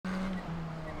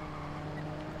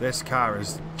This car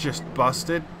is just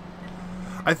busted.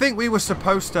 I think we were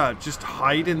supposed to just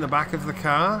hide in the back of the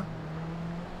car,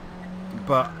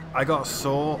 but I got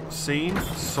sawn.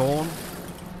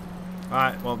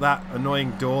 Alright, well that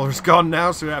annoying door is gone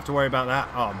now, so we don't have to worry about that.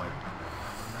 Oh my.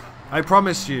 I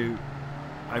promise you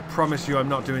I'm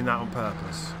not doing that on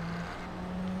purpose.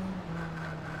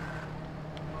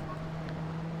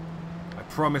 I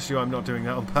promise you I'm not doing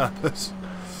that on purpose.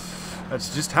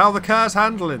 That's just how the car's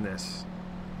handling this.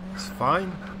 It's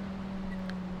fine.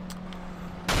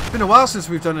 It's been a while since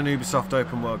we've done an Ubisoft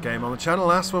open world game on the channel.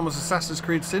 Last one was Assassin's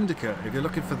Creed Syndicate. If you're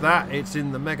looking for that, it's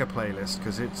in the mega playlist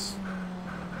because it's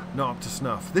not up to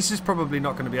snuff. This is probably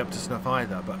not going to be up to snuff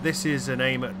either, but this is an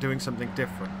aim at doing something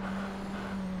different.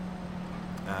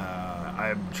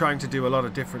 I'm trying to do a lot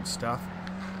of different stuff.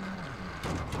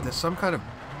 There's some kind of...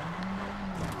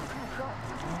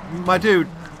 My dude,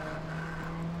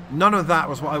 none of that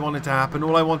was what I wanted to happen.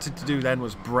 All I wanted to do then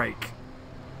was brake.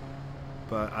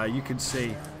 But you can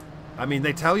see... I mean,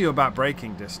 they tell you about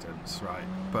braking distance, right?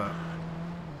 But...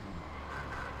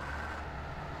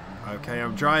 Okay,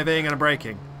 I'm driving and I'm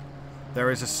braking.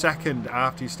 There is a second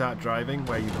after you start driving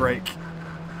where you brake.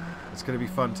 It's going to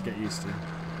be fun to get used to.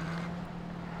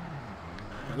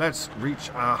 Let's reach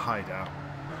our hideout.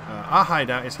 Our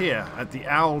hideout is here at the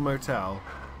Owl Motel.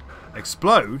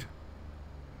 Explode?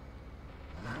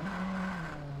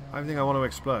 I don't think I want to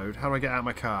explode. How do I get out of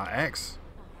my car? X?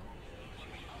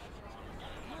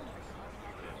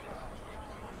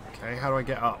 Okay, how do I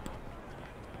get up?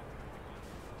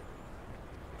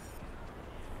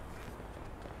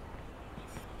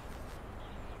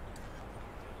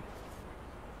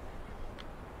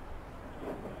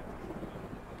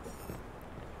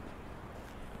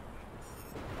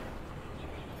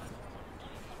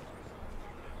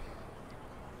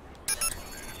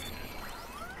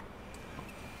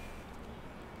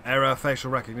 Error,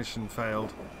 facial recognition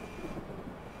failed.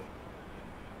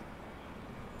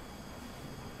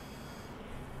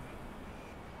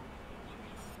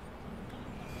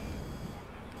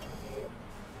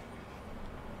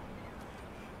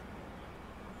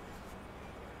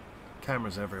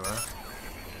 Cameras everywhere.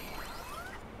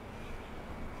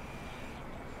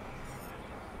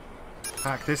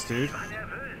 Hack this dude.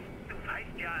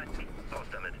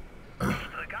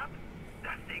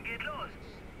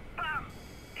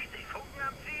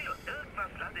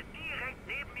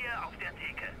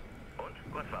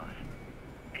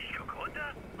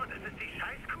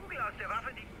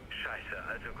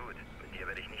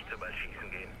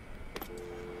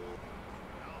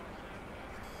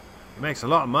 Makes a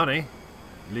lot of money,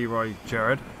 Leroy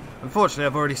Jared. Unfortunately,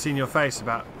 I've already seen your face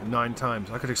about 9 times.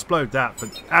 I could explode that for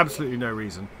absolutely no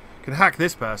reason. Can hack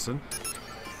this person.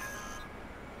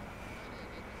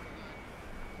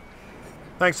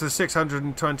 Thanks for the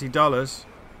 $620.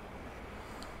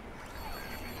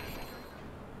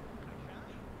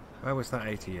 Where was that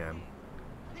ATM?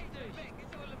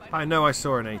 I know I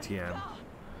saw an ATM.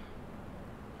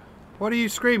 What are you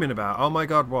screaming about? Oh my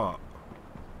god, what?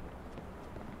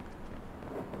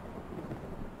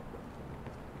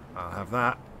 I'll have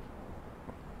that.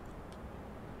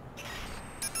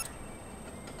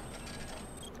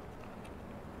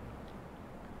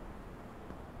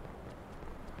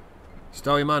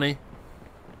 Stole your money.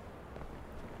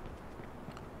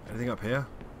 Anything up here?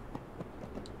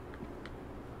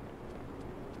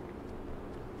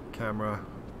 Camera.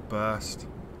 Burst.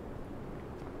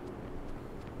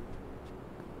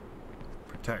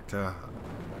 Protector.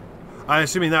 I'm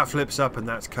assuming that flips up and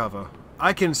that's cover.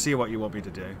 I can see what you want me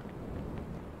to do.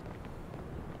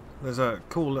 There's a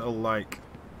cool little, like...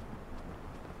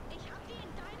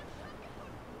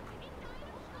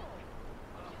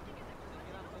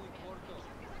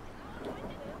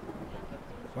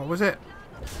 What was it?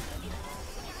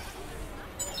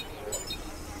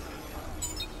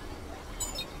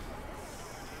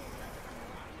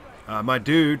 My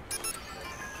dude.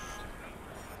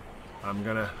 I'm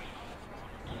gonna...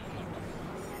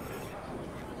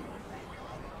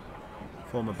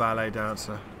 Former ballet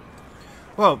dancer.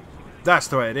 Well, that's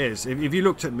the way it is. If you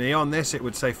looked at me on this, it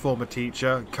would say former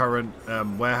teacher, current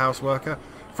warehouse worker.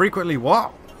 Frequently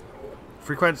what?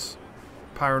 Frequents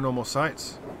paranormal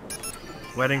sites.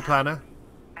 Wedding planner.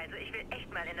 Also ich will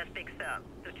echt mal in das Big Sur.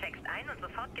 Du checkst ein und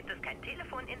sofort gibt es kein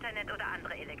Telefon, Internet oder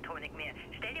andere Elektronik mehr.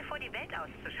 Stell dir vor, die Welt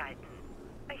auszuschalten.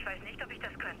 Ich weiß nicht, ob ich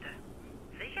das könnte.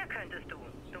 Sicher könntest du.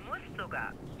 Du musst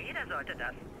sogar. Jeder sollte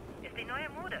das. Ist die neue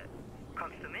Mode.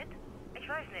 Kommst du mit? Ich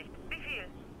weiß nicht. Wie viel?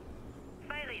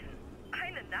 2 Riesen.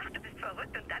 Eine Nacht, du bist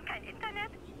verrückt und dann kein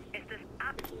Internet? Ist es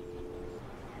ab...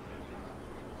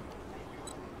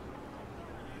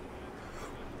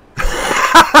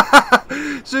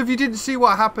 So if you didn't see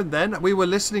what happened then, we were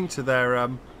listening to their...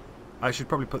 I should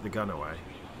probably put the gun away.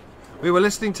 We were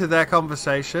listening to their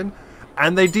conversation,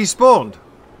 and they despawned.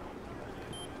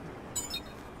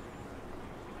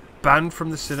 Banned from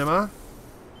the cinema?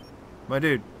 My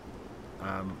dude.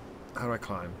 How do I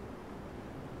climb?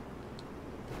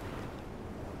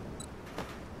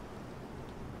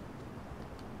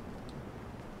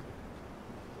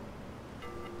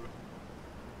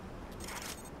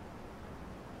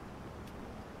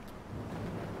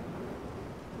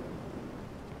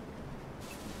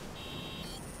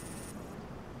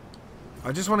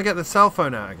 I just want to get the cell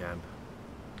phone out again.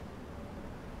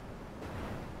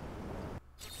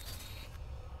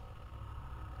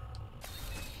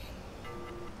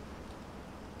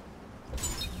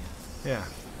 Yeah.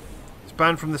 It's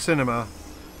banned from the cinema.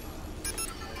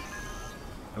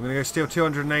 I'm going to go steal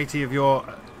 280 of your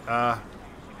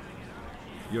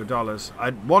dollars.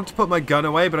 I want to put my gun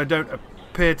away, but I don't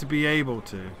appear to be able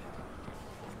to.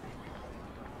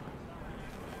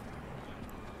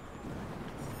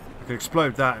 I could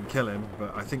explode that and kill him,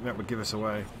 but I think that would give us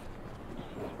away.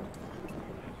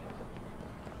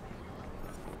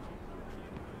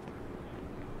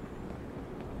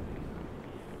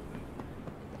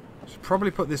 Should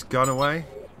probably put this gun away.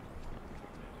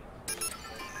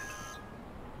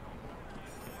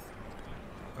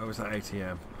 Where was that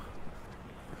ATM?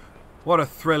 What a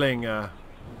thrilling...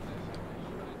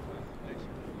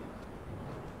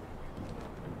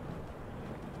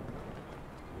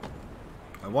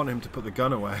 I want him to put the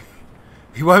gun away.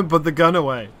 He won't put the gun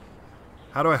away.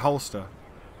 How do I holster?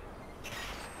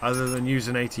 Other than use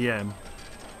an ATM.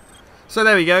 So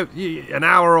there we go. An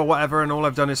hour or whatever, and all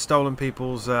I've done is stolen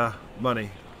people's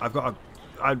money. I've got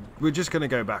we're just going to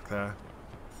go back there.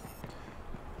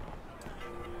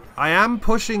 I am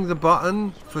pushing the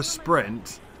button for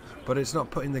sprint, but it's not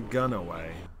putting the gun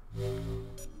away.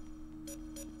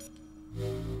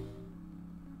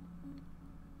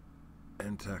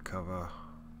 Enter cover.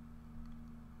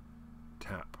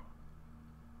 Tap.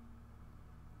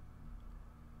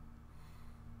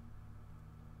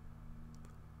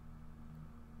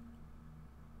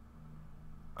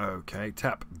 Okay,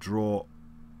 tap, draw.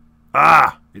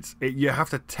 Ah! You have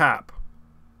to tap.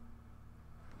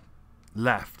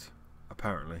 Left,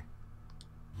 apparently.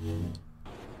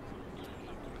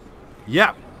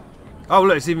 Yep. Oh,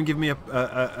 look, it's even giving me a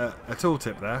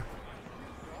tooltip there.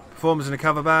 Performers in a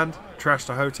cover band. Trash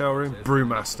the hotel room.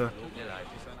 Brewmaster.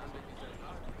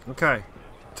 Okay.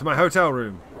 To my hotel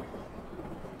room.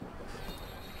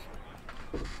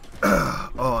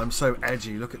 Oh, I'm so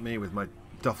edgy. Look at me with my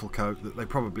duffel coat that they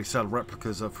probably sell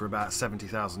replicas of for about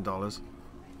 $70,000.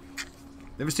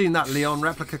 Ever seen that Leon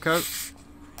replica coat?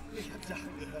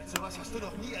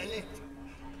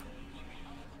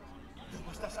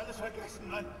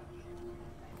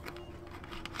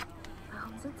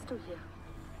 Warum sitzt du hier?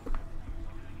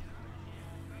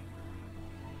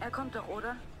 Kommt doch,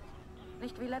 oder?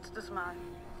 Nicht wie letztes Mal.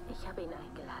 Ich habe ihn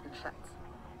eingeladen, Schatz.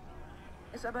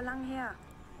 Ist aber lang her.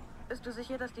 Bist du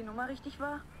sicher, dass die Nummer richtig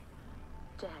war?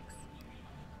 Jax,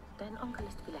 dein Onkel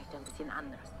ist vielleicht ein bisschen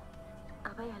anders.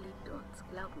 Aber er liebt uns,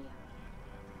 glaub mir.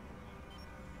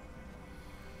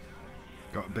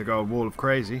 Got a big old wall of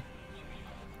crazy.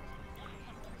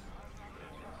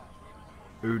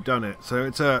 Who done it? So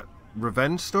it's a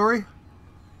revenge story?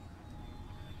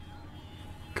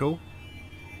 Cool.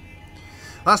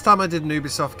 Last time I did an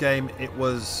Ubisoft game, it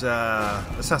was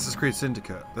Assassin's Creed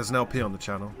Syndicate. There's an LP on the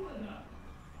channel.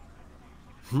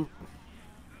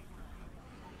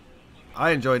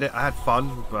 I enjoyed it. I had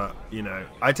fun, but, you know,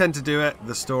 I tend to do it,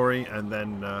 the story, and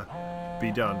then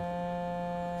be done.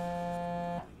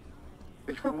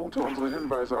 Ich vermute, unsere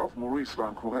Hinweise auf Maurice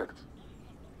waren korrekt.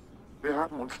 Wir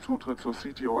haben uns Zutritt zur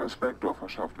ctOS Backdoor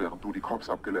verschafft, während du die Cops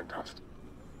abgelenkt hast.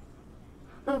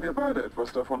 Da wir beide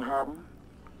etwas davon haben,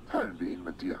 teilen wir ihn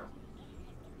mit dir.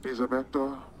 Diese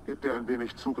Backdoor gibt dir ein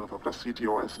wenig Zugriff auf das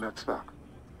ctOS-Netzwerk.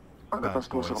 An etwas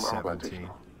größerem arbeite ich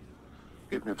noch.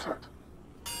 Gib mir Zeit.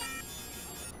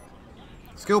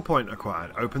 Skill point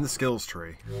acquired. Open the skills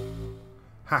tree.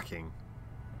 Hacking.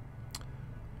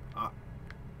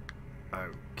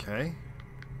 Okay.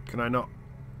 Can I not?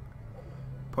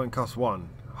 Point cost 1.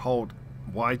 Hold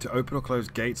Y to open or close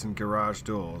gates and garage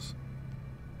doors.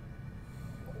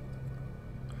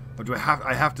 Or do I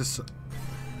have to...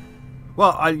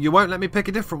 Well, you won't let me pick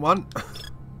a different one.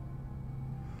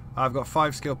 I've got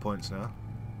 5 skill points now.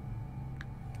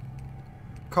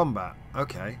 Combat.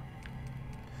 Okay.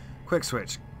 Quick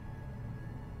switch.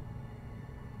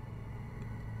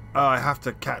 Oh, I have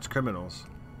to catch criminals.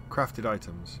 Crafted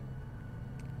items.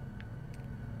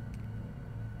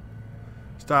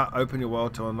 Start. Open your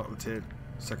world to unlock the tier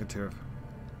Second tier of...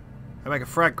 I make a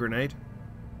frag grenade.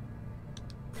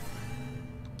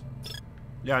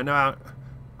 Yeah, I know how...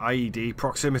 IED,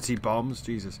 proximity bombs,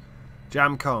 Jesus.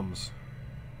 Jam comms.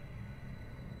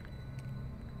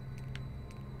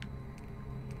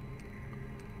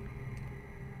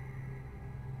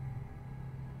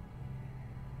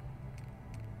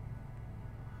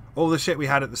 All the shit we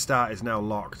had at the start is now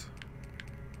locked.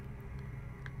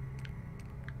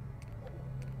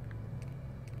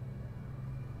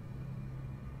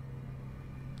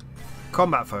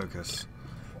 Combat focus.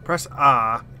 Press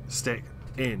R stick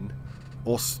in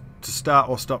or to start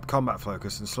or stop combat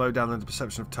focus and slow down the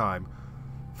perception of time.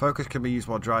 Focus can be used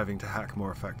while driving to hack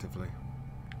more effectively.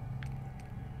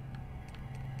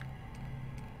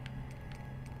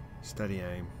 Steady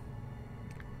aim.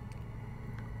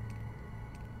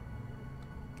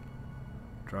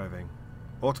 Driving.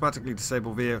 Automatically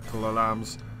disable vehicle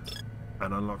alarms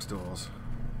and unlocks doors.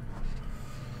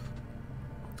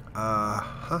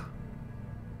 Huh?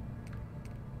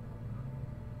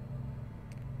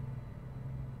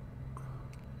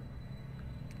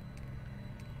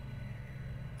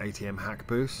 ATM hack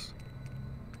boost.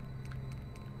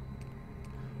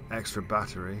 Extra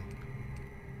battery.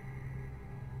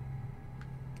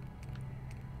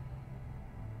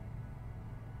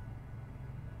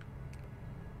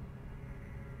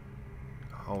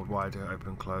 Hold Y to open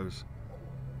and close.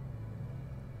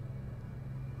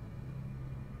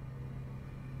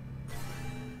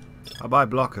 I buy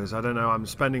blockers. I don't know. I'm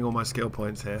spending all my skill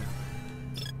points here.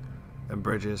 And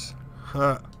bridges.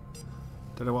 Don't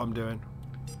know what I'm doing.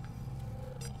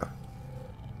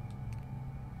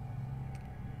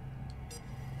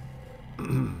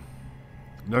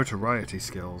 Notoriety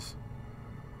skills.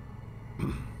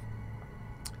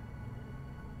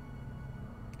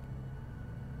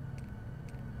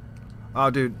 Oh,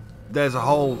 dude, there's a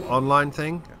whole online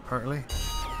thing, apparently.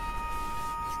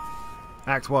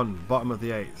 Act 1, bottom of the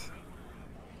 8th.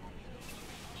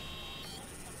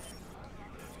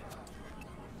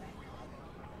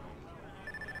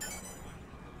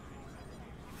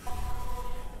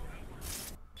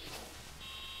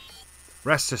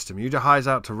 Rest system. User hides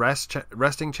out to rest.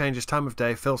 Resting changes time of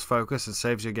day, fills focus, and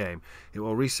saves your game. It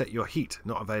will reset your heat,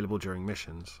 not available during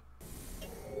missions.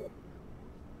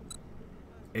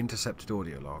 Intercepted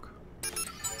audio log.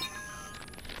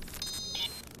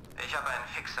 Ich habe einen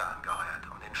Fixer angeheuert,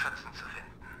 um den Schützen zu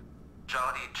finden.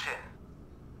 Jordi Chin.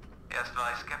 Erst war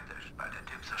ich skeptisch, weil der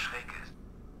Typ so schräg ist.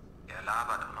 Er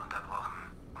labert ununterbrochen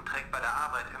und trägt bei der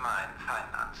Arbeit immer einen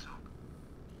feinen Anzug.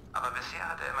 Aber bisher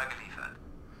hat er immer geliefert.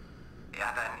 Er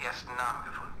hat einen ersten Namen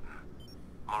gefunden.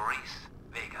 Maurice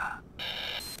Vega.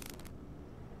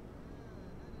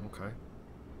 Okay.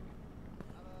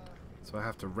 So I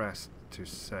have to rest to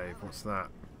save. What's that?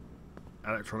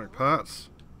 Electronic parts.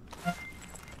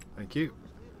 Thank you.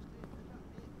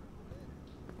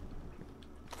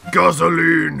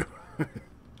 Gasoline!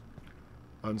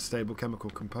 Unstable chemical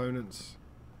components.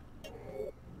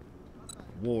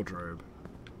 Wardrobe.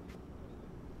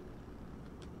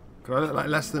 Could I look like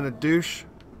less than a douche?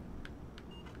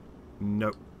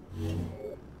 Nope.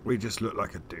 We just look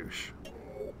like a douche.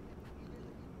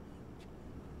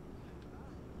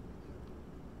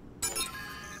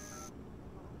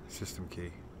 System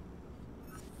key.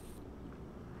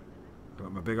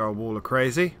 Got my big old wall of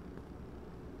crazy.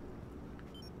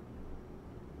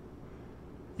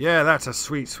 Yeah, that's a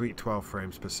sweet, sweet 12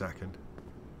 frames per second.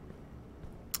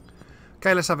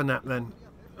 Okay, let's have a nap then.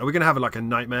 Are we going to have like a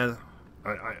nightmare?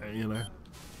 You know.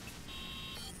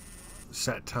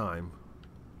 Set time.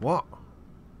 What?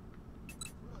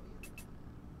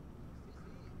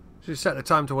 Should set the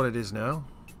time to what it is now.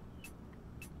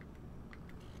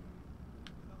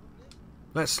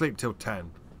 Let's sleep till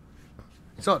 10.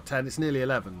 It's not 10, it's nearly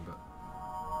 11, but...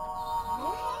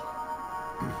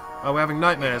 Oh, we're having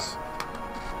nightmares.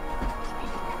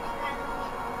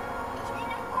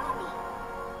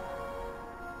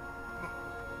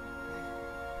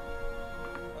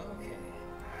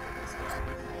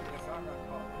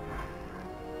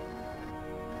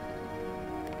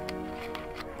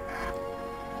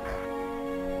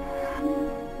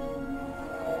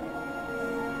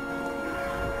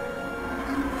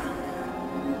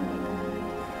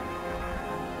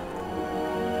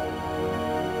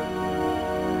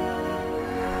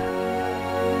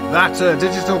 That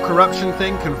digital corruption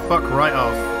thing can fuck right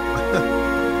off.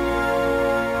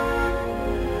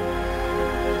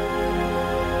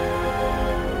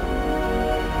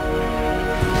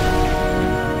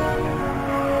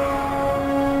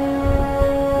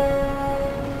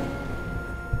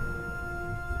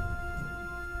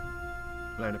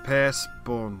 Lena Pierce,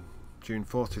 born June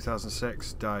 4th,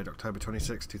 2006. Died October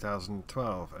 26th,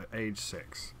 2012, at age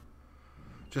 6.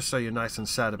 Just so you're nice and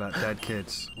sad about dead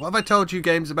kids. What have I told you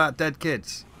games about dead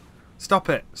kids? Stop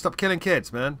it. Stop killing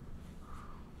kids, man.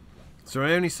 So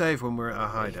I only save when we're at our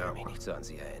hideout. Ich will mich nicht so an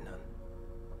sie erinnern.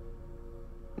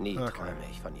 Nie träume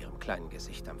ich von ihrem kleinen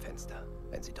Gesicht am Fenster,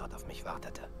 wenn sie dort auf mich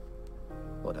wartete.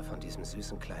 Oder von diesem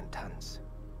süßen kleinen Tanz.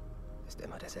 Ist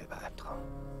immer derselbe Albtraum.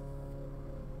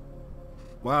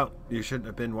 Well, you shouldn't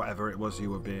have been whatever it was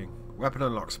you were being. Weapon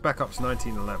unlocked. Spec Ops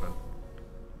 1911.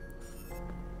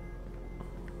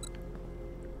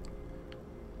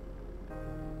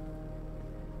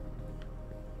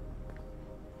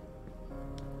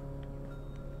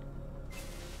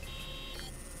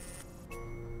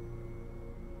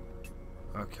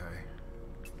 Okay.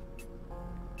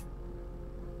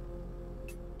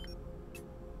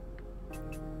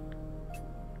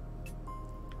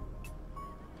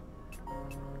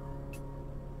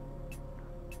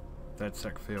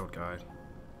 DedSec field guide.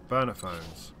 Burner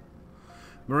phones.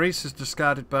 Maurice has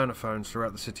discarded burner phones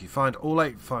throughout the city. Find all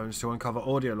 8 phones to uncover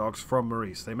audio logs from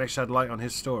Maurice. They may shed light on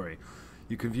his story.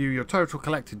 You can view your total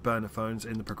collected burner phones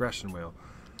in the progression wheel.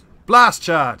 Blast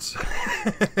charts!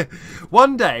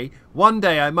 One day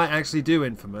I might actually do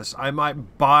Infamous. I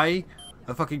might buy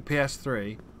a fucking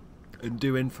PS3 and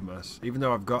do Infamous, even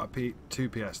though I've got 2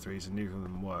 PS3s and neither of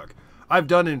them work. I've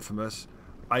done Infamous.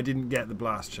 I didn't get the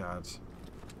blast charts.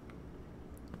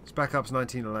 Spec Ops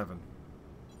 1911.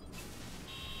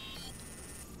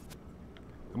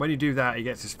 And when you do that, he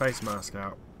gets his face mask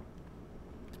out.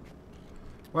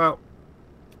 Well,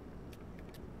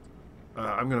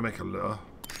 I'm going to make a lure.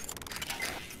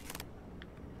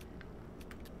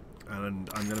 And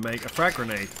I'm going to make a frag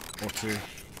grenade or 2.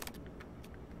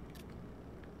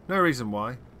 No reason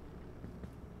why.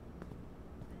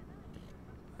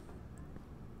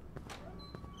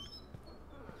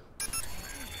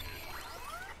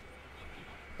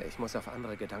 Ich muss auf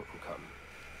andere Gedanken kommen.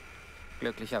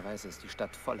 Glücklicherweise ist die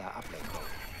Stadt voller Ablenkung.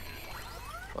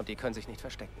 Und die können sich nicht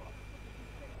verstecken.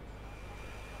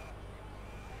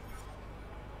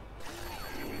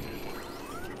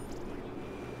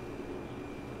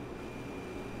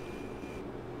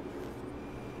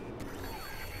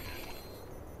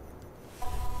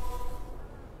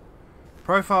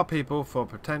 Profile people for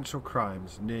potential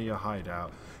crimes near your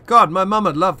hideout. God, my mum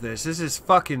would love this. This is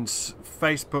fucking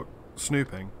Facebook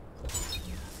snooping.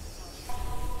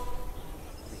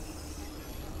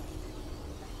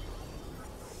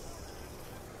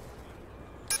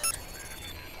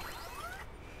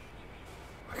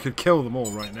 I could kill them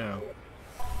all right now.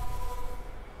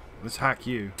 Let's hack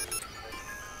you.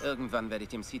 Irgendwann werde ich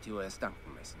dem ctOS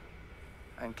danken müssen.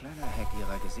 Ein kleiner Hack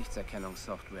ihrer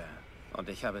Gesichtserkennungssoftware. Und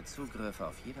ich habe Zugriff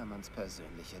auf jedermanns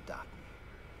persönliche Daten.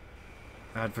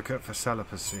 Advocate for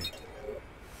celibacy.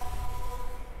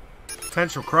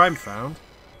 Potential crime found.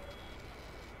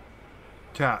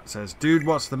 Chat says, dude,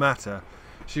 what's the matter?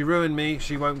 She ruined me,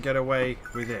 she won't get away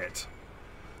with it.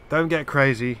 Don't get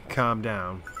crazy, calm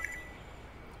down.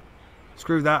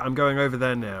 Screw that, I'm going over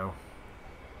there now.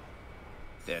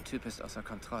 Der Typ ist außer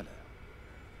Kontrolle.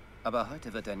 Aber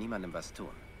heute wird er niemandem was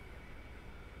tun.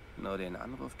 Nur den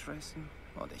Anruf tracen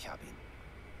und ich hab ihn.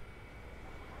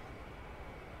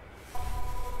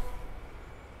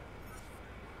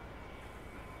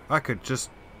 I could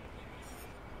just...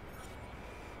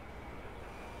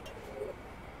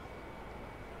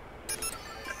 Es ist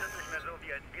nicht mehr so,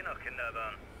 wie als wir noch Kinder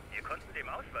waren. Wir konnten dem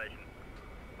ausweichen.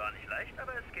 War nicht leicht,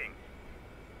 aber es ging.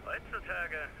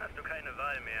 Heutzutage hast du keine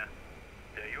Wahl mehr.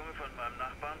 Der Junge von meinem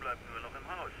Nachbarn bleibt nur noch im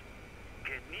Haus.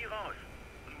 Geht nie raus.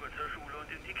 Nur zur Schule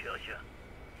und in die Kirche.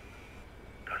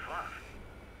 Das war's.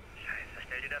 Scheiße,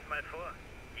 stell dir das mal vor.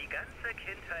 Die ganze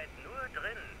Kindheit nur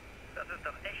drin. Das ist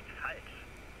doch echt falsch.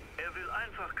 Er will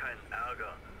einfach keinen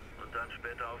Ärger und dann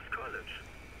später aufs College.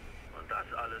 Und das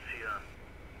alles hier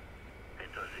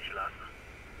hinter sich lassen.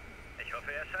 Ich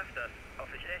hoffe, er schafft das.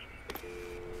 Hoffe ich echt.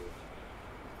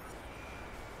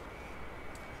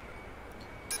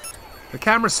 The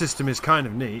camera system is kind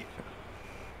of neat.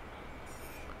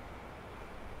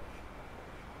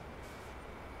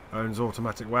 Owns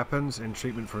automatic weapons in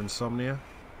treatment for insomnia.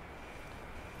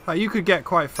 You could get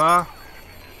quite far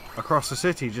across the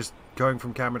city just going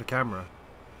from camera to camera.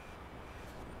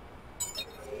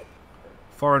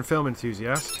 Foreign film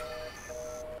enthusiast.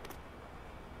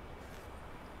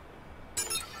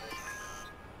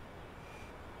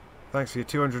 Thanks for your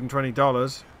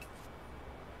 $220.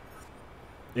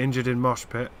 Injured in mosh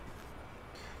pit.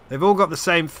 They've all got the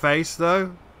same face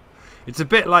though. It's a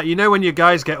bit like, you know when your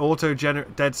guys get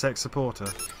DedSec supporter.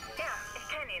 Ja, ich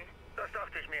kenne ihn. Das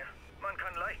dachte ich mir. Man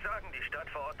kann leicht sagen, die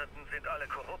Stadtverordneten sind alle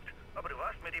korrupt.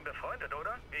 befreundet,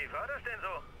 oder? Wie war das denn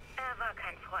so? Er war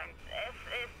kein Freund. Es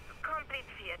ist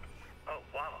kompliziert. Oh,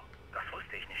 wow. Das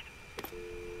wusste ich nicht.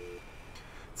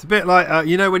 It's a bit like,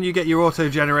 you know when you get your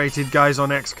auto-generated guys on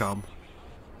XCOM?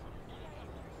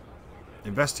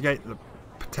 Investigate the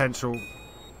potential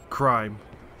crime.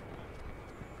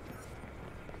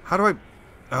 How do I...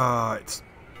 it's...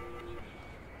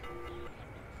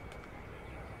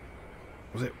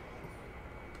 Was it...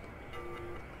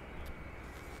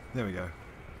 There we go.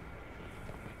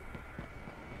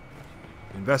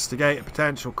 Investigate a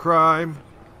potential crime.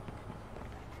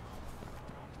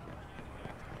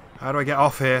 How do I get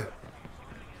off here?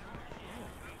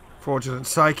 Fraudulent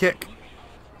Psychic. Könnte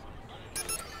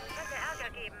Ärger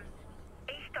geben.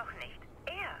 Ich doch nicht.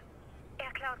 Er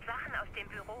klaut Sachen aus dem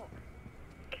Büro.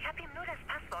 Ich habe ihm nur das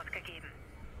Passwort gegeben.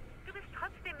 Du bist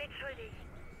trotzdem mitschuldig.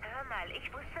 Hör mal,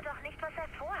 ich wusste doch nicht, was er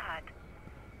vorhat.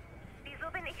 Wieso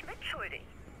bin ich mitschuldig?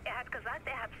 Er hat gesagt,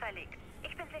 er hat's verlegt.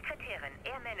 Ich bin Sekretärin,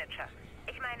 er Manager.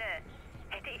 Ich meine,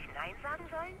 hätte ich Nein sagen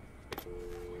sollen?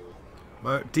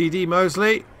 D.D.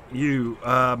 Mosley, you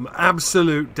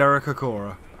absolute Derek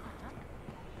Okora.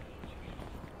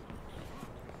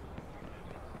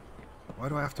 Why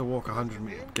do I have to walk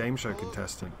 100 game show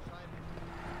contestant?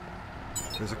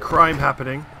 There's a crime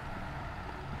happening.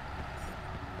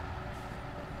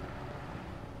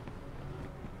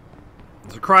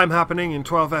 There's a crime happening in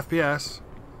 12 FPS.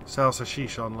 Sells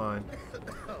hashish online.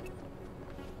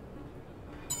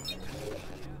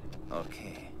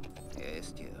 Okay,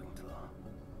 ist hier irgendwo.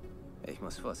 Ich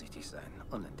muss vorsichtig sein,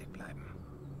 unentdeckt bleiben.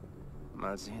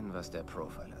 Mal sehen, was der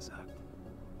Profiler sagt.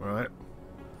 Right.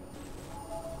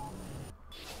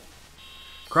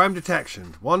 Crime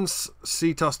detection. Once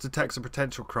ctOS detects a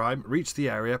potential crime, reach the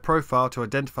area, profile to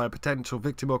identify a potential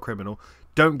victim or criminal.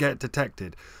 Don't get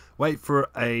detected. Wait for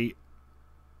a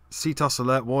ctOS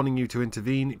alert warning you to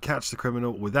intervene. Catch the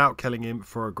criminal without killing him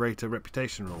for a greater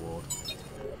reputation reward.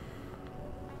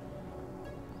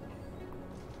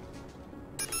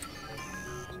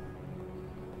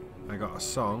 I got a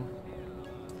song.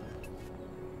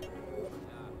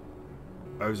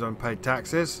 Ozone paid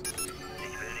taxes. Ich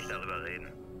will nicht darüber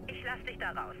reden. Ich lass dich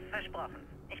da raus, versprochen.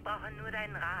 Ich brauche nur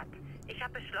deinen Rat. Ich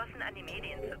habe beschlossen, an die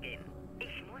Medien zu gehen.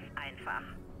 Ich muss einfach.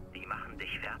 Die machen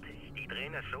dich fertig. Die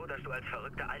drehen es so, dass du als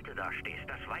verrückte Alte dastehst.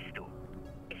 Das weißt du.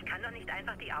 Ich kann doch nicht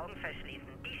einfach die Augen verschließen.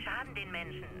 Die schaden den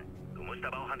Menschen. Du musst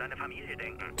aber auch an deine Familie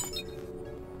denken.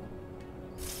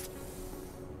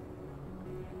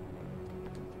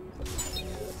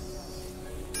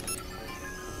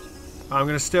 I'm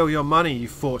gonna steal your money, you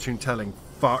fortune-telling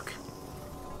fuck.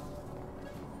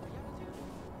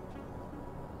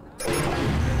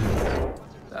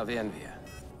 Da wären wir.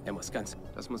 Er muss ganz...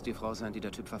 Das muss die Frau sein, die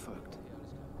der Typ verfolgt.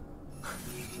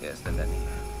 Er ist in der Nähe.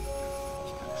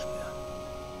 Ich kann es spüren.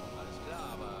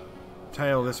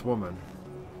 Tail this woman.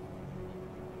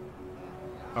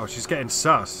 Oh, she's getting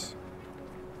sus.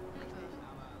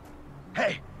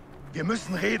 Hey, wir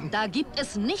müssen reden. Da gibt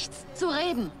es nichts zu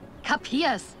reden.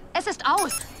 Kapier's. Es ist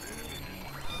aus.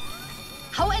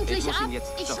 Hau endlich ab.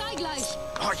 Ich schrei gleich.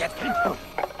 Oh, jetzt.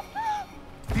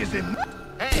 Wir sind...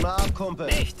 Hey, mal, Kumpel.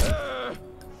 Nicht.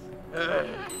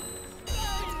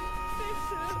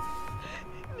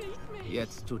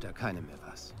 Jetzt tut er keinem mehr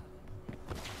was.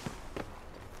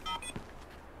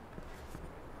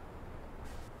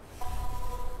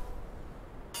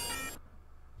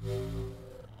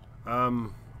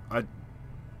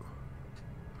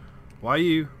 Why are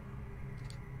you...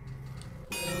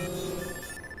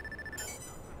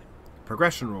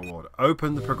 Progression reward.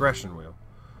 Open the progression wheel.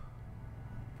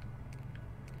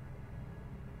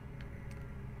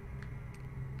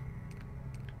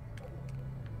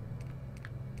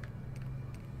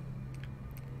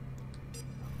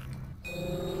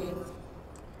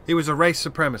 He was a race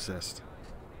supremacist.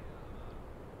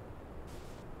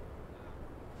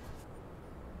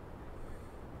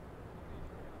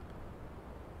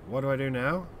 What do I do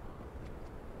now?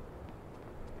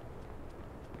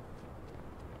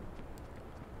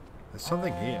 There's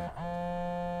something here.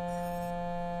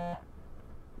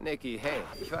 Nikki, hey,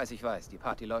 ich weiß, die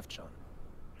Party läuft schon.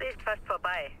 Sie ist fast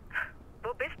vorbei.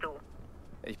 Wo bist du?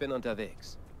 Ich bin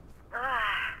unterwegs.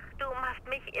 Ah, du machst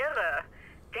mich irre.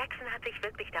 Jackson hat sich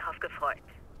wirklich darauf gefreut.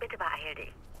 Bitte beeil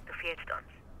dich. Du fehlst uns.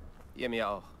 Ihr mir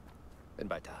auch. Bin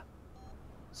bald da.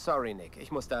 Sorry, Nick,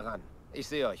 ich muss da ran. Ich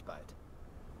sehe euch bald.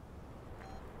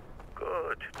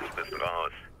 Gut, du bist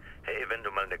raus. Hey, wenn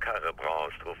du mal eine Karre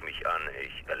brauchst, ruf mich an.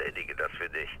 Ich erledige das für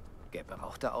dich.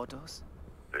 Gebrauchte Autos?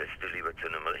 Willst du lieber zu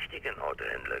einem richtigen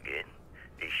Autohändler gehen?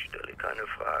 Ich stelle keine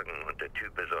Fragen und der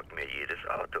Typ besorgt mir jedes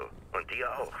Auto. Und dir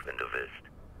auch, wenn du willst.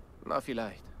 Na,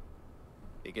 vielleicht.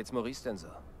 Wie geht's Maurice denn so?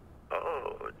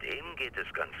 dem geht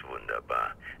es ganz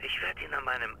wunderbar. Ich werde ihn an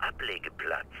meinem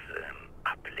Ablegeplatz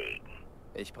ablegen.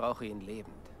 Ich brauche ihn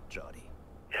lebend, Jordi.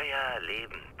 Ja,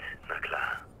 lebend. Na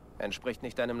klar. Entspricht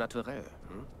nicht deinem Naturell,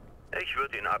 hm? Ich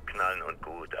würde ihn abknallen und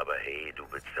gut, aber hey, du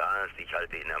bezahlst. Ich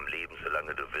halte ihn am Leben,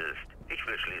 solange du willst. Ich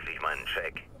will schließlich meinen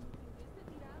Check.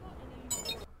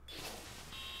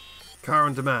 Car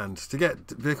on demand. To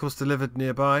get vehicles delivered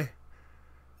nearby,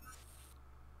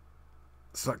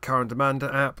 select Car on Demand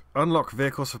app. Unlock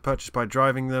vehicles for purchase by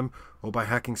driving them or by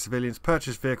hacking civilians.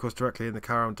 Purchase vehicles directly in the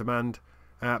Car on Demand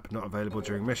app. Not available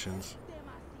during missions.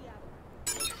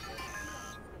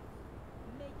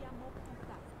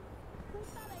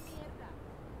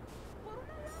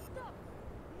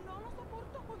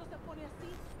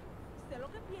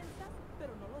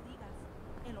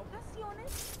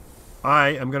 I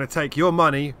am going to take your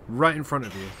money right in front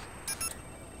of you.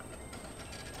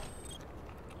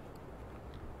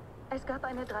 Es gab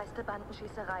eine dreiste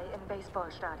Bandenschießerei im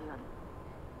Baseballstadion.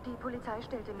 Die Polizei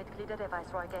stellte Mitglieder der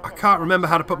Viceroy Gang. I can't remember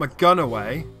how to put my gun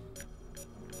away.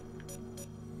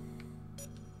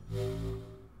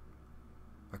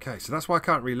 Okay, so that's why I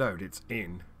can't reload. It's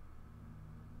in.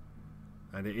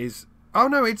 And it is... Oh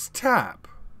no, it's tap.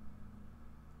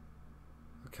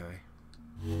 Okay.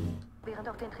 Während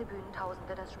auf den Tribünen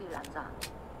Tausende das Spiel ansahen.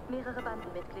 Mehrere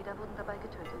Bandenmitglieder wurden dabei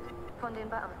getötet. Von den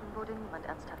Beamten wurde niemand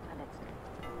ernsthaft verletzt.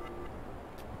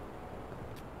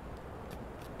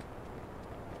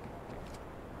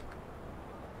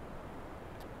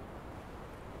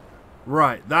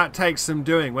 Right, that takes some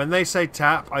doing. When they say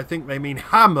tap, I think they mean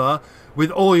hammer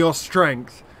with all your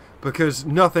strength, because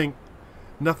nothing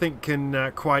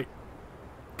can quite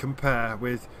compare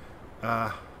with...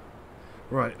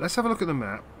 Right, let's have a look at the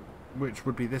map, which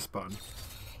would be this button.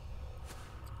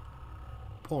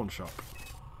 Pawn shop.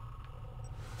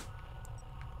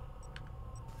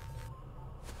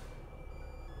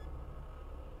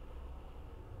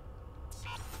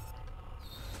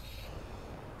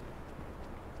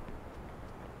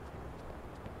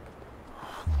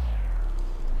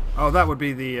 Oh, that would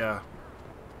be the...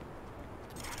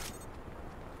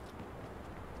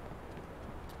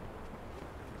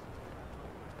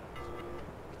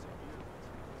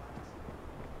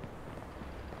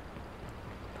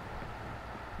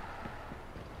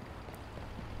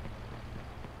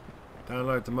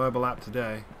 Download the mobile app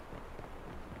today.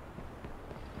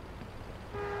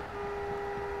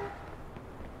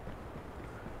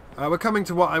 We're coming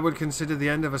to what I would consider the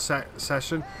end of a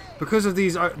session. Because of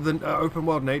these the open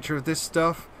world nature of this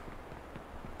stuff,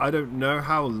 I don't know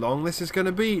how long this is going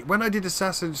to be. When I did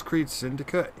Assassin's Creed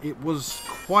Syndicate, it was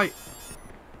quite...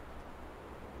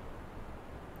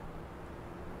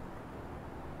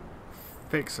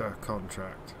 Fixer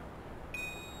contract.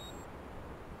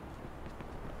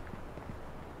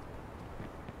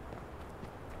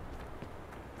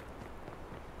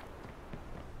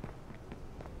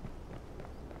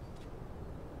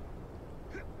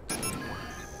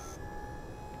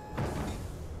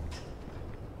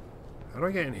 How do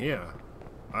I get in here?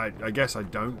 I guess I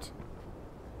don't.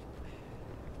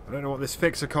 I don't know what this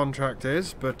fixer contract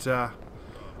is, but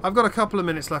I've got a couple of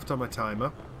minutes left on my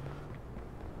timer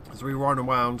as we run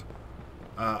around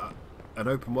an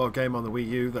open world game on the Wii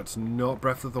U that's not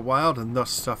Breath of the Wild and thus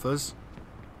suffers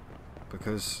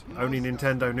because only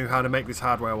Nintendo knew how to make this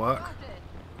hardware work.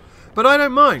 But I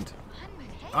don't mind.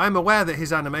 I'm aware that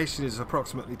his animation is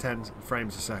approximately 10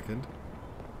 frames a second,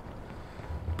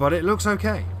 but it looks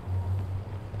okay.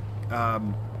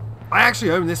 I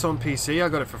actually own this on PC. I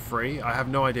got it for free. I have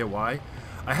no idea why.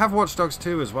 I have Watch Dogs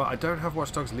 2 as well. I don't have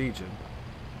Watch Dogs Legion.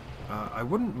 I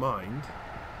wouldn't mind.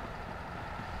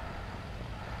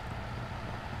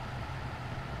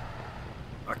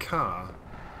 A car.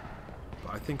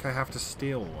 But I think I have to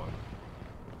steal one.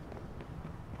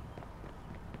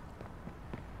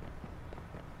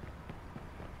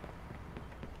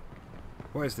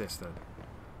 What is this then?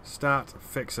 Start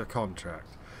Fixer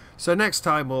Contract. So next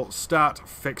time we'll start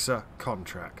Fixer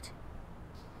Contract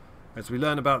as we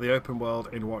learn about the open world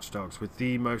in Watch Dogs with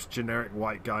the most generic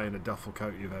white guy in a duffel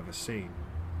coat you've ever seen.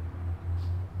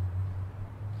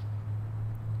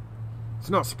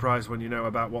 It's not surprised when you know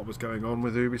about what was going on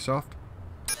with Ubisoft.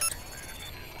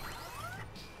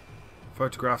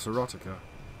 Photographs erotica.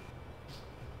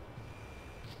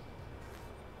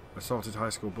 Assaulted high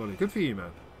school bully. Good for you,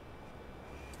 man.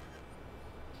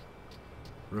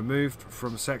 Removed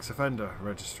from sex offender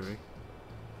registry.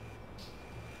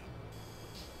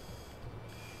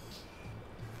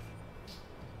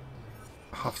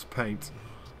 Huffs paint.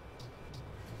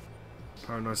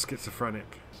 Paranoid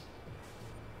schizophrenic.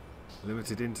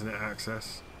 Limited internet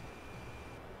access.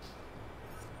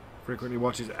 Frequently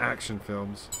watches action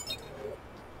films.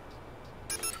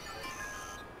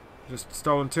 Just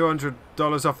stolen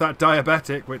 $200 off that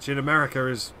diabetic, which in America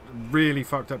is a really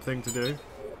fucked up thing to do.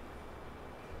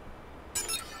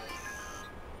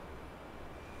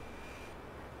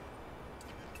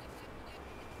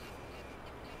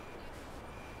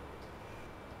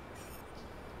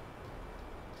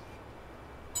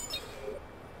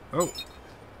 Oh.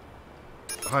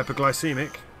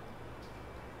 Hyperglycemic.